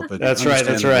floodgates open. That's right.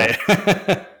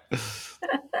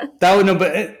 That would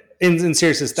but in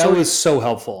seriousness, that was so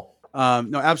helpful.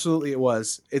 No, absolutely, it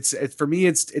was. It's for me.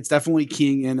 It's definitely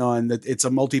keying in on that. It's a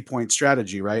multi-point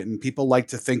strategy, right? And people like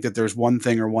to think that there's one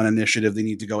thing or one initiative they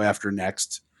need to go after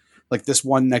next. Like this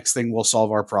one next thing will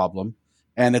solve our problem.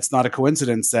 And it's not a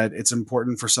coincidence that it's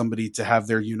important for somebody to have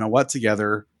their what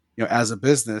together, as a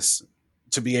business,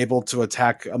 to be able to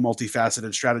attack a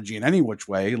multifaceted strategy in any which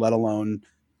way, let alone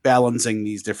balancing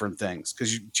these different things.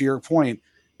 Because to your point,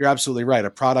 you're absolutely right. A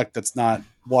product that's not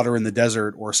water in the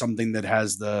desert or something that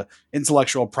has the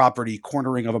intellectual property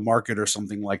cornering of a market or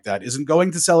something like that isn't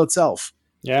going to sell itself.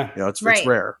 Yeah. It's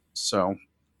rare. So,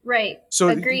 So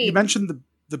agreed. You mentioned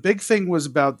the big thing was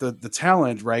about the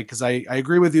talent, right? Because I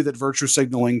agree with you that virtue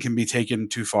signaling can be taken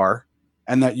too far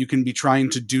and that you can be trying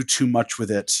to do too much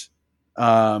with it.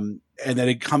 And that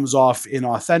it comes off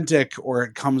inauthentic, or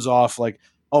it comes off like,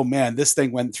 oh man, this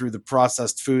thing went through the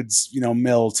processed foods,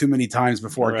 mill too many times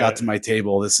before it got to my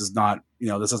table. This is not,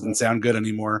 this doesn't sound good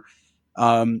anymore.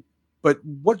 But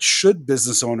what should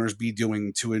business owners be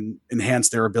doing to enhance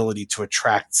their ability to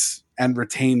attract and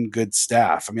retain good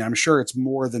staff? I mean, I'm sure it's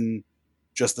more than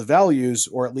just the values,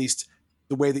 or at least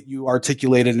the way that you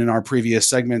articulated in our previous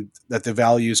segment, that the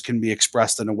values can be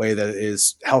expressed in a way that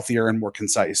is healthier and more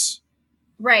concise.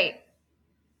 Right.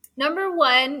 Number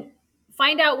one,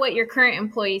 find out what your current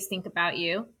employees think about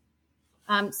you.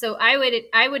 So I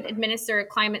would administer a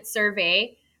climate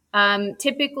survey.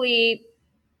 Typically,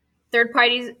 third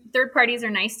parties are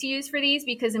nice to use for these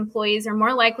because employees are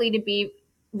more likely to be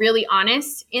really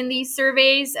honest in these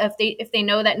surveys if they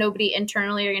know that nobody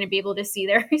internally are going to be able to see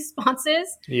their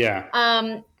responses.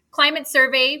 Yeah. Climate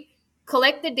survey,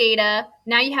 collect the data.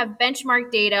 Now you have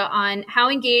benchmark data on how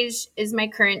engaged is my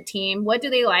current team. What do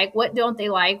they like? What don't they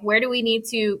like? Where do we need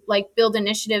to build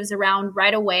initiatives around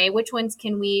right away? Which ones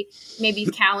can we maybe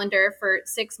calendar for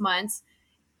 6 months?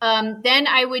 Then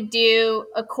I would do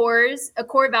a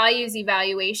core values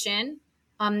evaluation.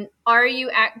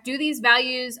 Do these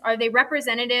values, are they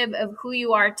representative of who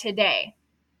you are today?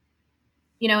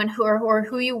 And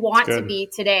who you want to be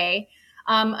today?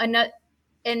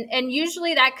 And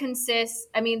usually that consists,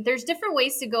 there's different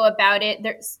ways to go about it.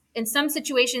 There's, in some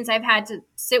situations, I've had to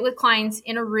sit with clients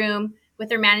in a room with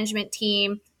their management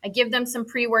team. I give them some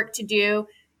pre-work to do.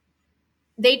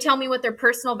 They tell me what their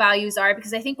personal values are,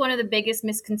 because I think one of the biggest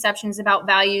misconceptions about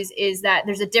values is that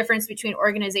there's a difference between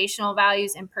organizational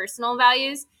values and personal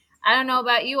values. I don't know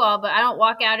about you all, but I don't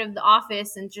walk out of the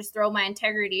office and just throw my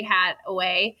integrity hat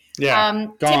away. Yeah,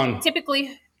 gone.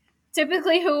 Typically,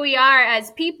 typically who we are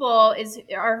as people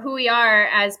are who we are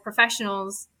as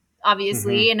professionals,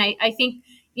 obviously. Mm-hmm. And I think,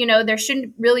 there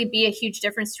shouldn't really be a huge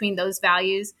difference between those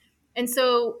values. And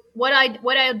so what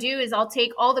I'll do is I'll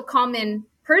take all the common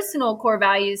personal core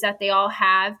values that they all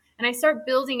have, and I start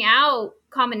building out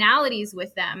commonalities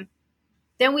with them.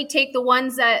 Then we take the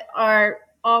ones that are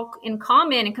all in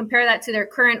common and compare that to their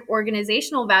current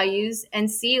organizational values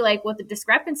and see like what the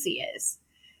discrepancy is.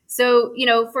 So,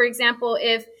 for example,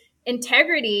 if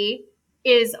integrity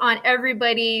is on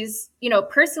everybody's,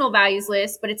 personal values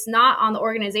list, but it's not on the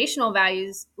organizational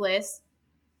values list,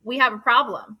 we have a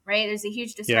problem, right? There's a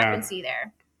huge Yeah. discrepancy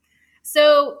there.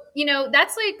 So,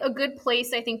 that's like a good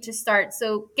place, I think, to start.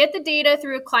 So get the data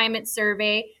through a climate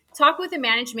survey, talk with the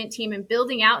management team and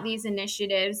building out these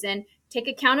initiatives, and take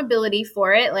accountability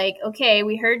for it. Like, okay,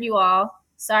 we heard you all.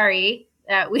 Sorry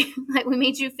that we like we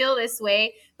made you feel this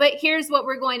way, but here's what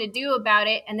we're going to do about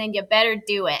it. And then you better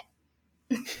do it.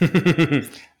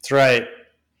 That's right.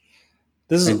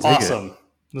 This is dig it. awesome.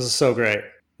 This is so great.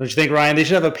 Don't you think, Ryan? They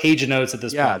should have a page of notes at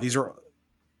this Yeah, point. these are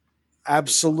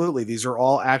absolutely. These are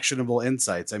all actionable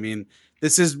insights. I mean,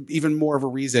 this is even more of a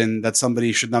reason that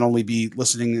somebody should not only be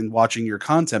listening and watching your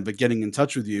content, but getting in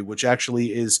touch with you, which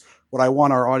actually is what I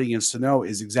want our audience to know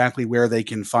is exactly where they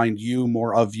can find you,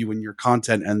 more of you and your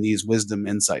content and these wisdom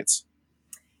insights.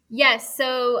 Yes.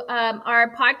 So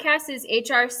our podcast is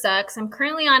HR Sucks. I'm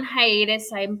currently on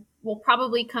hiatus. I will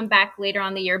probably come back later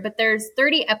on the year, but there's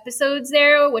 30 episodes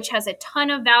there, which has a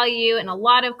ton of value and a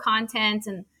lot of content.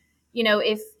 And,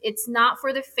 if it's not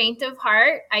for the faint of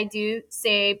heart, I do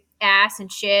say ass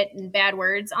and shit and bad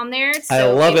words on there. So I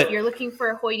love if it. you're looking for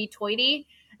a hoity-toity,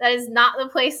 that is not the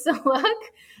place to look.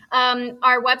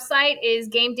 Our website is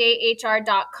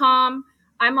gamedayhr.com.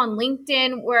 I'm on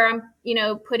LinkedIn where I'm,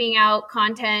 putting out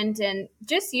content and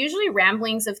just usually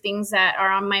ramblings of things that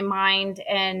are on my mind,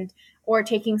 and or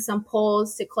taking some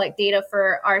polls to collect data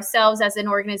for ourselves as an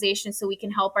organization so we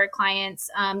can help our clients.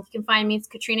 You can find me. It's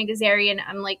Katrina Ghazarian.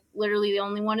 I'm like literally the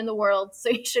only one in the world, so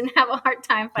you shouldn't have a hard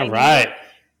time finding me.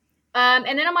 And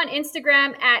then I'm on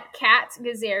Instagram at Kat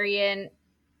Ghazarian.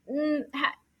 Haven't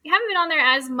been on there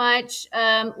as much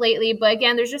lately, but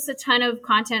again, there's just a ton of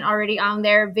content already on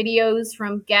there. Videos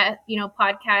from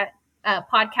podcast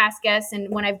guests, and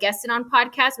when I've guested on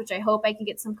podcasts, which I hope I can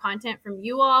get some content from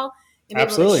you all and be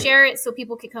able to share it so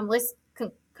people can come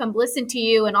listen to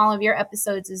you and all of your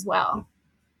episodes as well.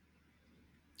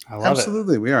 I love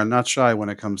Absolutely. We are not shy when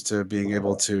it comes to being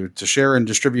able to share and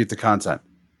distribute the content.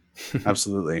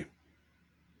 Absolutely.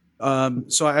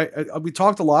 So we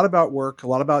talked a lot about work, a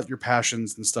lot about your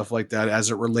passions and stuff like that as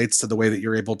it relates to the way that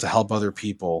you're able to help other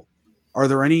people. Are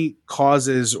there any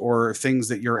causes or things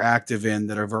that you're active in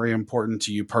that are very important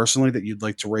to you personally that you'd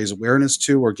like to raise awareness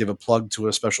to, or give a plug to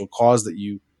a special cause that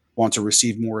you want to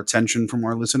receive more attention from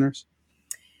our listeners?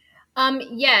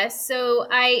 Yes. So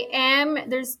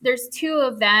there's two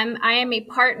of them. I am a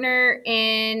partner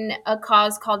in a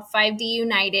cause called 5D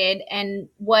United. And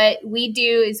what we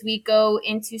do is we go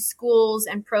into schools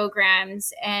and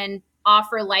programs and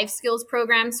offer life skills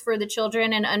programs for the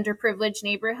children in underprivileged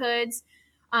neighborhoods.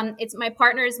 It's my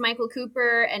partner is Michael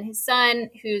Cooper and his son,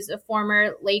 who's a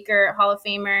former Laker Hall of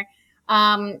Famer.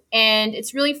 And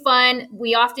it's really fun.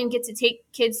 We often get to take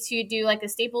kids to do like a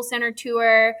Staples Center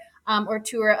tour, or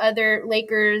tour other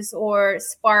Lakers or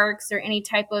Sparks or any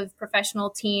type of professional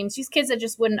teams. These kids that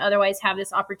just wouldn't otherwise have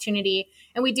this opportunity.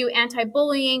 And we do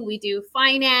anti-bullying, we do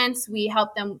finance, we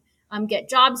help them get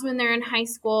jobs when they're in high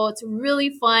school. It's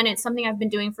really fun. It's something I've been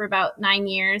doing for about 9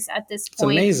 years at this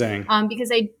point. It's amazing.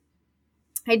 Because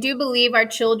I do believe our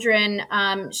children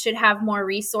should have more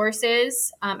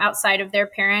resources outside of their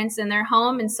parents in their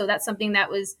home. And so that's something that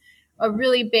was a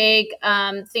really big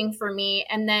thing for me.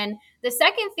 And then the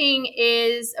second thing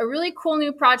is a really cool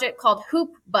new project called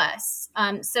Hoop Bus.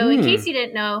 So in case you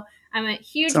didn't know, I'm a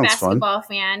huge basketball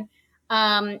fan.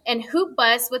 And Hoop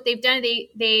Bus, what they've done,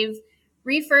 they've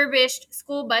refurbished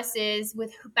school buses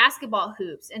with basketball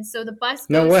hoops. And so the bus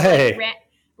goes to like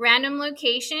random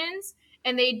locations,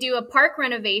 and they do a park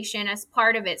renovation as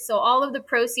part of it. So all of the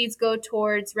proceeds go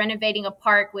towards renovating a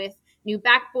park with new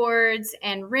backboards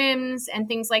and rims and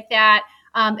things like that.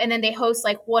 And then they host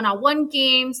like one-on-one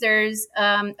games. There's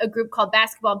a group called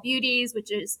Basketball Beauties,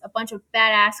 which is a bunch of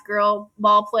badass girl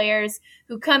ball players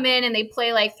who come in and they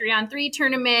play like 3-on-3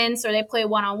 tournaments, or they play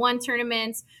one-on-one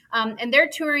tournaments. And they're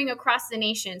touring across the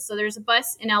nation. So there's a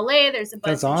bus in LA, there's a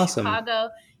bus in Chicago.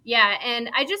 Yeah,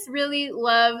 and I just really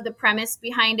love the premise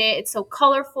behind it. It's so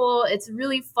colorful. It's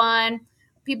really fun.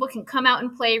 People can come out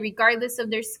and play regardless of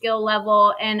their skill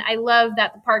level. And I love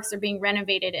that the parks are being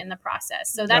renovated in the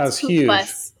process. So that's Hoop huge.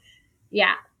 Bus.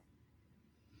 Yeah.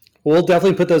 We'll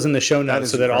definitely put those in the show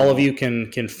notes so that incredible. all of you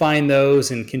can find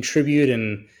those and contribute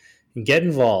and get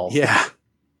involved. Yeah.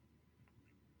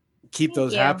 Keep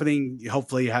those happening.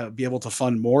 Hopefully be able to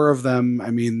fund more of them.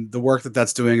 I mean, the work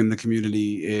that's doing in the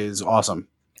community is awesome.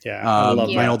 Yeah, I love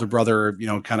my older brother,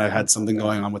 kind of had something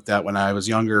going on with that when I was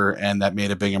younger, and that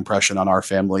made a big impression on our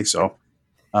family. So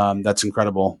that's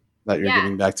incredible that you're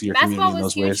giving back to your community in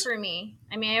those ways. Basketball was huge for me.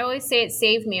 I mean, I always say it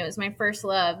saved me. It was my first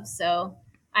love. So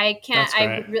I can't.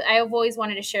 I've always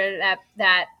wanted to share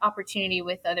that opportunity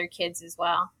with other kids as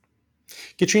well.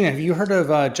 Katrina, have you heard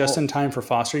of Just in Time for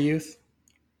Foster Youth?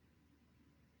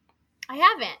 I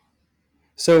haven't.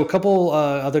 So a couple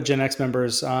other Gen X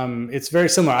members, it's very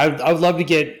similar. I would love to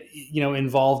get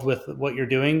involved with what you're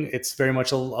doing. It's very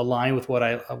much aligned with what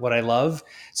I love.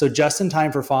 So Just in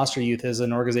Time for Foster Youth is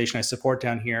an organization I support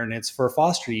down here, and it's for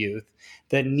foster youth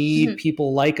that need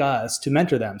people like us to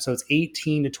mentor them. So it's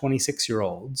 18 to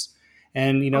 26-year-olds,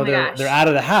 and they're out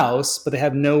of the house, but they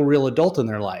have no real adult in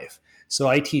their life. So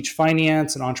I teach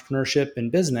finance and entrepreneurship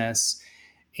and business.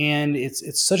 And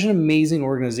it's such an amazing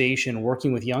organization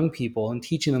working with young people and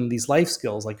teaching them these life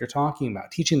skills like you're talking about,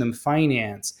 teaching them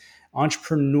finance,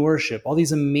 entrepreneurship, all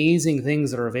these amazing things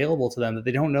that are available to them that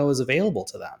they don't know is available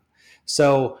to them.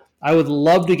 So I would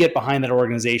love to get behind that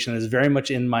organization. It's very much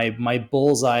in my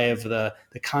bullseye of the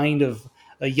kind of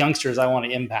youngsters I want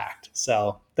to impact.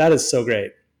 So that is so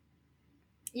great.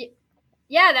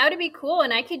 Yeah, that would be cool.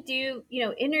 And I could do,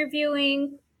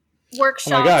 interviewing,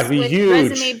 workshops with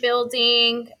huge. Resume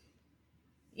building.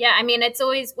 Yeah, I mean, it's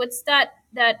always, what's that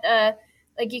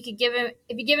like you could give him,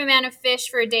 if you give a man a fish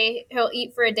for a day, he'll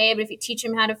eat for a day, but if you teach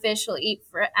him how to fish, he'll eat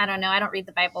for, I don't know, I don't read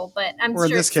the Bible, but I'm sure. Or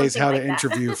in this case, how to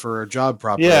interview for a job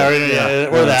properly.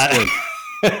 Or that.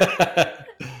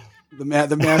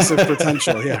 The massive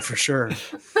potential, for sure.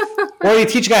 Or you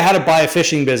teach a guy how to buy a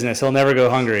fishing business, he'll never go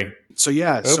hungry. So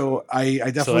so I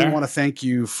definitely want to thank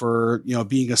you for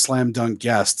being a slam dunk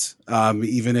guest.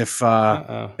 Even if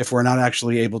we're not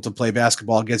actually able to play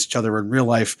basketball against each other in real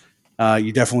life,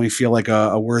 you definitely feel like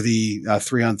a worthy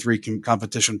 3-on-3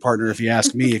 competition partner. If you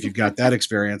ask me, if you've got that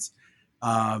experience,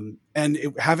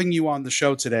 having you on the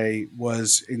show today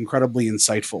was incredibly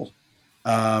insightful.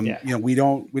 We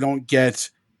don't get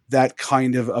that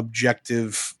kind of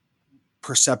objective,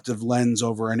 perceptive lens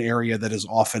over an area that is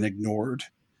often ignored.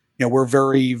 We're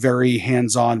very, very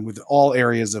hands-on with all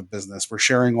areas of business. We're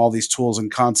sharing all these tools and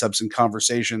concepts and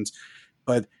conversations,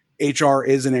 but HR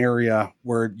is an area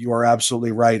where you are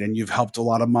absolutely right, and you've helped a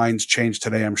lot of minds change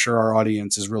today. I'm sure our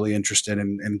audience is really interested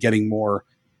in getting more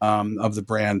of the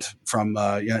brand from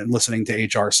listening to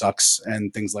HR Sucks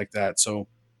and things like that. So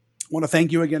I want to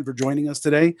thank you again for joining us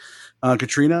today,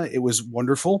 Katrina. It was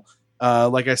wonderful.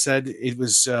 Like I said, it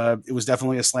was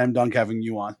definitely a slam dunk having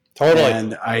you on. Totally.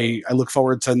 And I look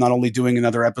forward to not only doing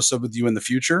another episode with you in the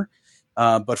future,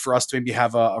 but for us to maybe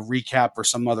have a recap or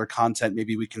some other content.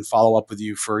 Maybe we can follow up with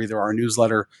you for either our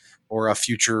newsletter or a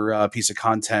future piece of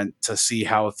content to see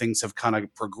how things have kind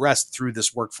of progressed through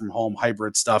this work from home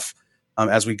hybrid stuff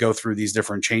as we go through these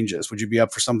different changes. Would you be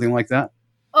up for something like that?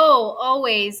 Oh,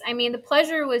 always. I mean, the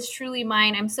pleasure was truly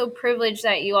mine. I'm so privileged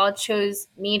that you all chose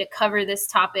me to cover this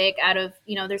topic out of,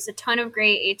 there's a ton of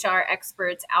great HR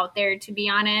experts out there, to be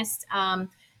honest.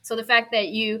 So the fact that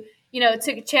you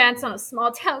took a chance on a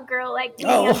small town girl like me,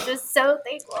 I'm just so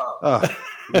thankful.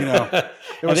 There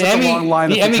was such a long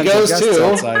line of the Emmy goes too.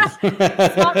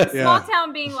 Outside. Small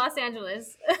town being Los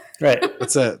Angeles. Right.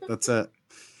 That's it.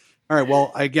 All right.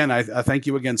 Well, again, I thank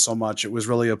you again so much. It was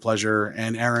really a pleasure.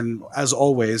 And Aaron, as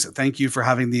always, thank you for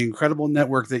having the incredible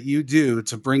network that you do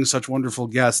to bring such wonderful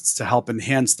guests to help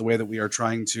enhance the way that we are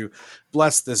trying to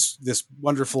bless this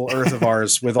wonderful earth of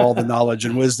ours with all the knowledge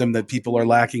and wisdom that people are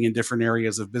lacking in different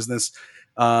areas of business.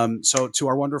 So to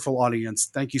our wonderful audience,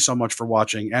 thank you so much for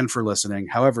watching and for listening,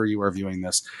 however you are viewing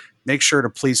this. Make sure to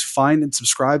please find and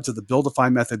subscribe to the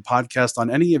Buildify Method podcast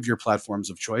on any of your platforms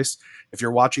of choice. If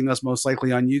you're watching this most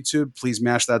likely on YouTube, please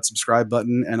mash that subscribe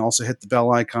button and also hit the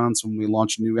bell icon so when we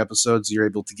launch new episodes, you're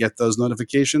able to get those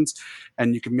notifications.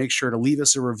 And you can make sure to leave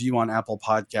us a review on Apple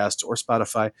Podcasts or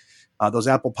Spotify. Those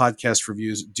Apple Podcast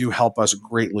reviews do help us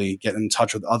greatly get in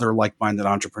touch with other like-minded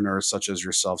entrepreneurs such as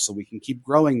yourself so we can keep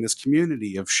growing this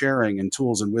community of sharing and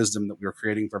tools and wisdom that we're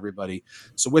creating for everybody.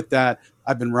 So with that,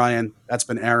 I've been Ryan. That's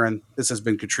been Aaron. This has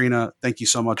been Katrina. Thank you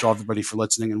so much, everybody, for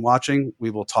listening and watching.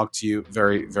 We will talk to you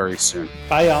very, very soon.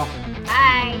 Bye, y'all.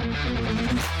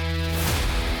 Bye.